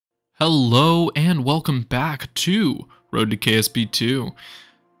Hello and welcome back to Road to KSP2.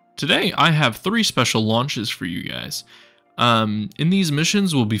 Today I have 3 special launches for you guys. In these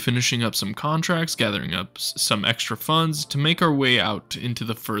missions we'll be finishing up some contracts, gathering up some extra funds to make our way out into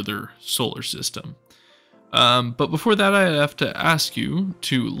the further solar system. But before that I have to ask you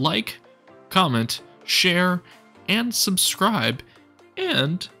to like, comment, share, and subscribe,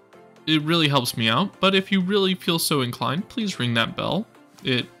 and it really helps me out. But if you really feel so inclined, please ring that bell.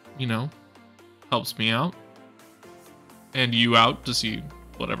 It helps me out and you out to see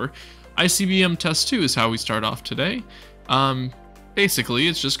whatever. ICBM Test 2 is how we start off today. Basically,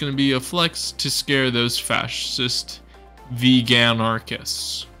 it's just going to be a flex to scare those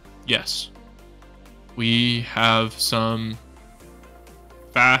fascist-veganarchists. Yes, we have some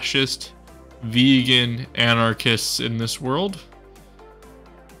fascist vegan anarchists in this world.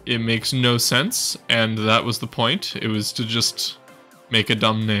 It makes no sense, and that was the point. It was to just make a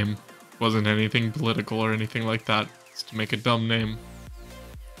dumb name. Wasn't anything political or anything like that. It's to make a dumb name.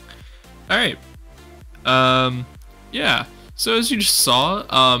 Alright. Yeah. So as you just saw,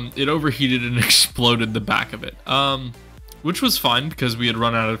 it overheated and exploded the back of it. Which was fine because we had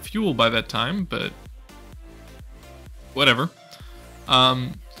run out of fuel by that time, but whatever.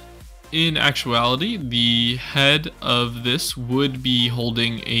 In actuality, the head of this would be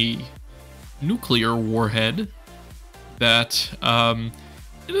holding a nuclear warhead that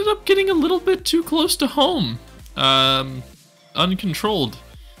ended up getting a little bit too close to home, uncontrolled.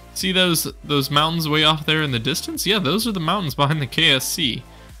 See those mountains way off there in the distance? Yeah, those are the mountains behind the KSC.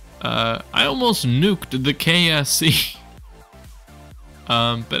 I almost nuked the KSC.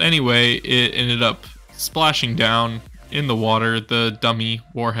 But anyway, it ended up splashing down in the water, the dummy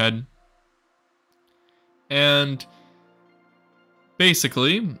warhead. And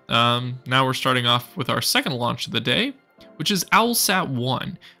basically, now we're starting off with our second launch of the day, which is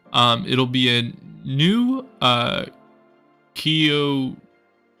OwlSat-1. It'll be a new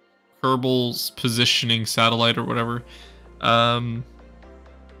Kerbal positioning satellite or whatever. Kerbal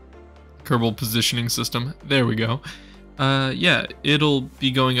positioning system. There we go. Yeah, it'll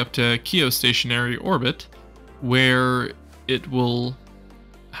be going up to geostationary orbit, where it will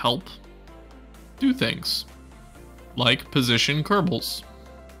help do things like position Kerbals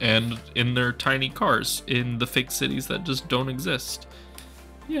and in their tiny cars in the fake cities that just don't exist.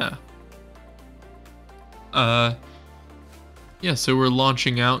 Yeah. Yeah, so we're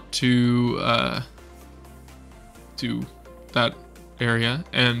launching out to that area,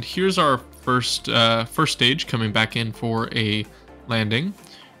 and here's our first stage coming back in for a landing.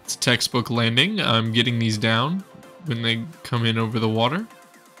 It's a textbook landing. I'm getting these down when they come in over the water.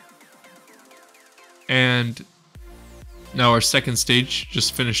 And now our second stage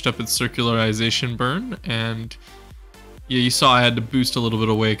just finished up its circularization burn, and yeah, you saw I had to boost a little bit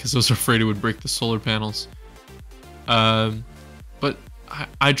away because I was afraid it would break the solar panels. But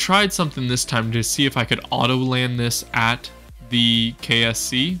I tried something this time to see if I could auto land this at the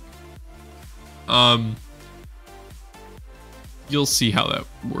KSC. You'll see how that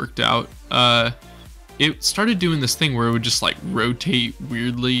worked out. It started doing this thing where it would just like rotate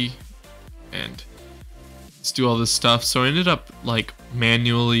weirdly and let's do all this stuff. So I ended up like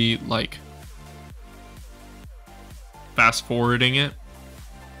manually like fast forwarding it,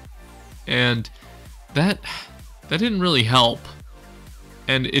 and that didn't really help,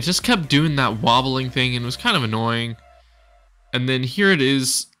 and it just kept doing that wobbling thing and was kind of annoying. And then here it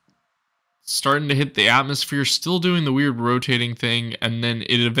is starting to hit the atmosphere, still doing the weird rotating thing, and then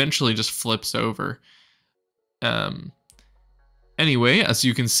it eventually just flips over. Anyway, as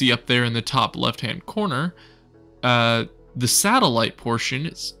you can see up there in the top left-hand corner, the satellite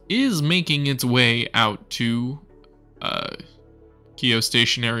portion is making its way out to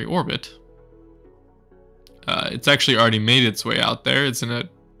geostationary orbit. It's actually already made its way out there. It's in a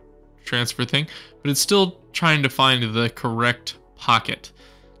transfer thing, but it's still trying to find the correct pocket.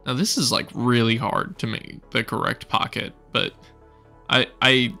 Now this is like really hard to make the correct pocket, but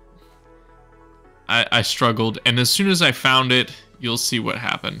I struggled, and as soon as I found it, you'll see what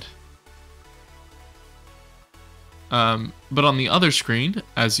happened. But on the other screen,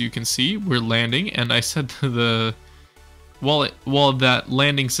 as you can see, we're landing, and I said to the while that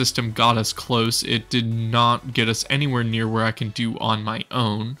landing system got us close, it did not get us anywhere near where I can do on my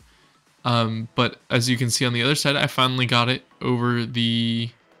own. But as you can see on the other side, I finally got it over the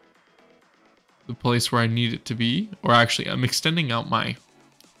place where I need it to be. Or actually, I'm extending out my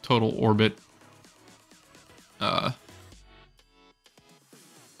total orbit.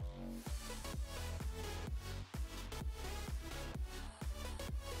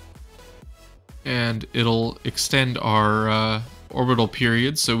 And it'll extend our orbital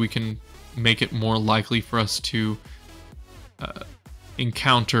period so we can make it more likely for us to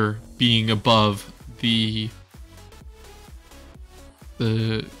encounter being above the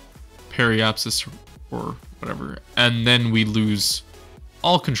periapsis or whatever, and then we lose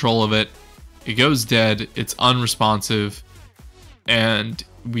all control of it. It goes dead, it's unresponsive, and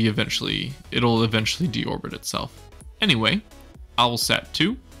it'll eventually deorbit itself. Anyway, OwlSat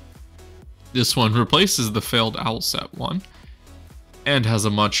 2. This one replaces the failed OwlSat 1 and has a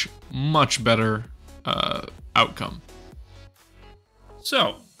much better outcome.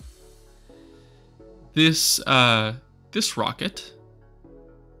 So this rocket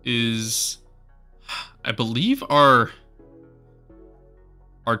is, I believe, our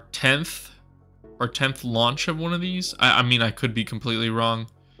 10th launch of one of these. I mean, I could be completely wrong,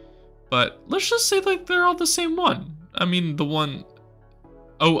 but let's just say like they're all the same one. I mean, the one,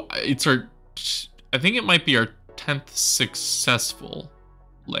 oh, it's our, I think it might be our 10th successful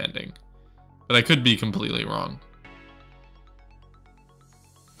landing, but I could be completely wrong.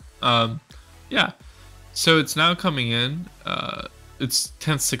 Yeah, so it's now coming in, it's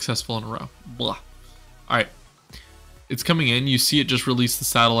 10th successful in a row, blah. All right, it's coming in, you see it just released the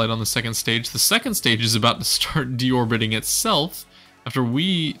satellite on the second stage. The second stage is about to start deorbiting itself after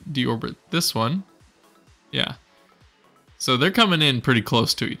we deorbit this one. Yeah, so they're coming in pretty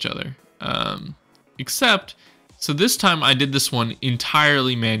close to each other, except, so this time I did this one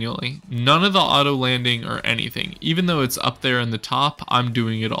entirely manually. None of the auto landing or anything. Even though it's up there in the top, I'm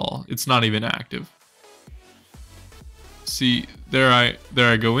doing it all. It's not even active. See, there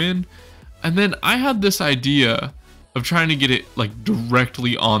I go in. And then I had this idea of trying to get it like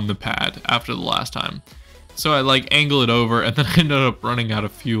directly on the pad after the last time. So I like angle it over, and then I ended up running out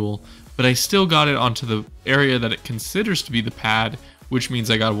of fuel. But I still got it onto the area that it considers to be the pad, which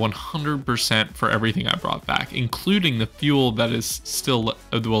means I got 100% for everything I brought back, including the fuel that is still,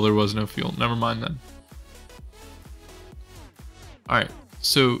 well, there was no fuel. Never mind then. All right,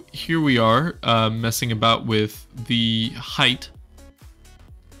 so here we are messing about with the height.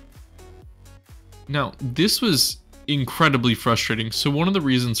 Now, this was incredibly frustrating. So one of the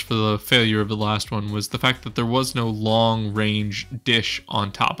reasons for the failure of the last one was the fact that there was no long range dish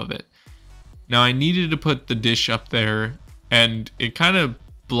on top of it. Now I needed to put the dish up there, and it kind of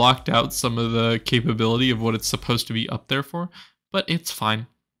blocked out some of the capability of what it's supposed to be up there for, but it's fine.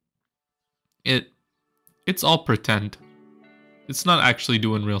 It's all pretend. It's not actually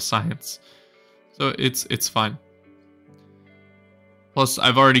doing real science. So it's fine. Plus,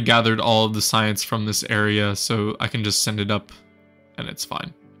 I've already gathered all of the science from this area, so I can just send it up, and it's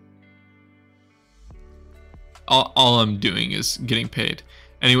fine. All I'm doing is getting paid.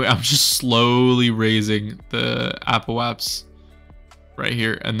 Anyway, I'm just slowly raising the apoaps right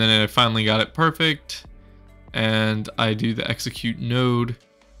here, and then I finally got it perfect, and I do the execute node,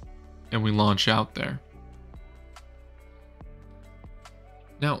 and we launch out there.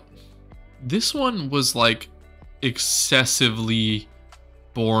 Now, this one was like excessively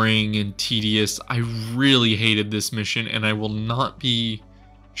boring and tedious. I really hated this mission, and I will not be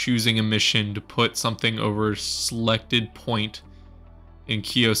choosing a mission to put something over a selected point in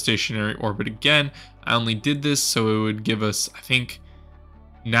geostationary orbit again. I only did this so it would give us, I think,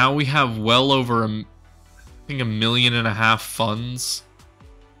 now we have well over I think 1.5 million funds,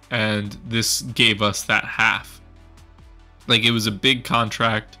 and this gave us that half. Like, it was a big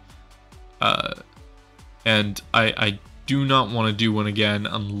contract, and I do not want to do one again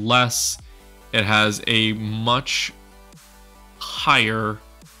unless it has a much higher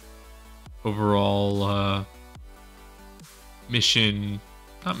overall mission,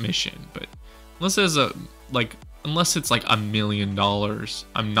 not mission, but unless there's a, like, unless it's like $1 million,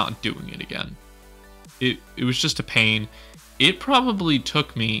 I'm not doing it again. It was just a pain. It probably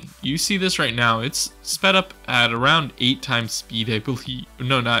took me, you see this right now, it's sped up at around 8 times speed, I believe.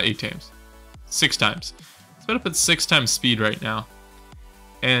 No, not 8 times, 6 times. Sped up at 6 times speed right now.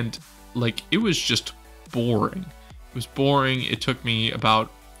 And like, it was just boring. It was boring. It took me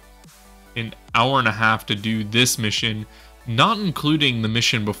about an hour and a half to do this mission, not including the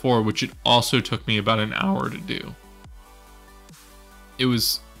mission before, which it also took me about an hour to do. It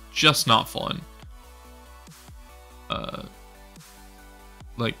was just not fun.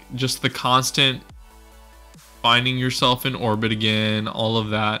 Like, just the constant finding yourself in orbit again, all of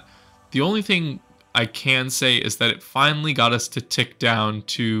that. The only thing I can say is that it finally got us to tick down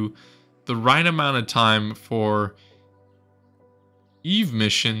to the right amount of time for Eve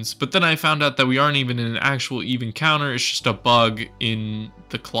missions, but then I found out that we aren't even in an actual Eve encounter. It's just a bug in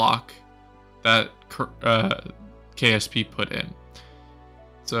the clock that KSP put in.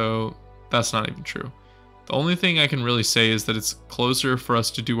 So that's not even true. The only thing I can really say is that it's closer for us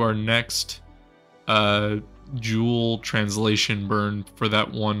to do our next Joule translation burn for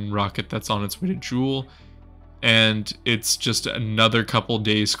that one rocket that's on its way to Joule. And it's just another couple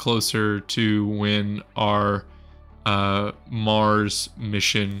days closer to when our Mars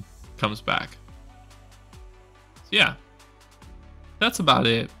mission comes back. So yeah, that's about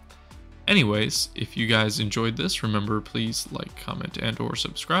it. Anyways, if you guys enjoyed this, remember, please like, comment, and or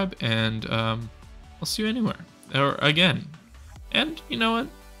subscribe, and I'll see you anywhere, or again. And you know what?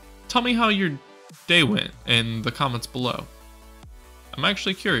 Tell me how your day went in the comments below. I'm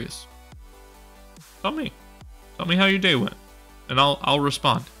actually curious. Tell me how your day went, and I'll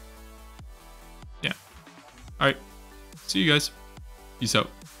respond. Yeah. All right. See you guys. Peace out.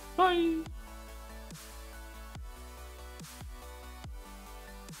 Bye.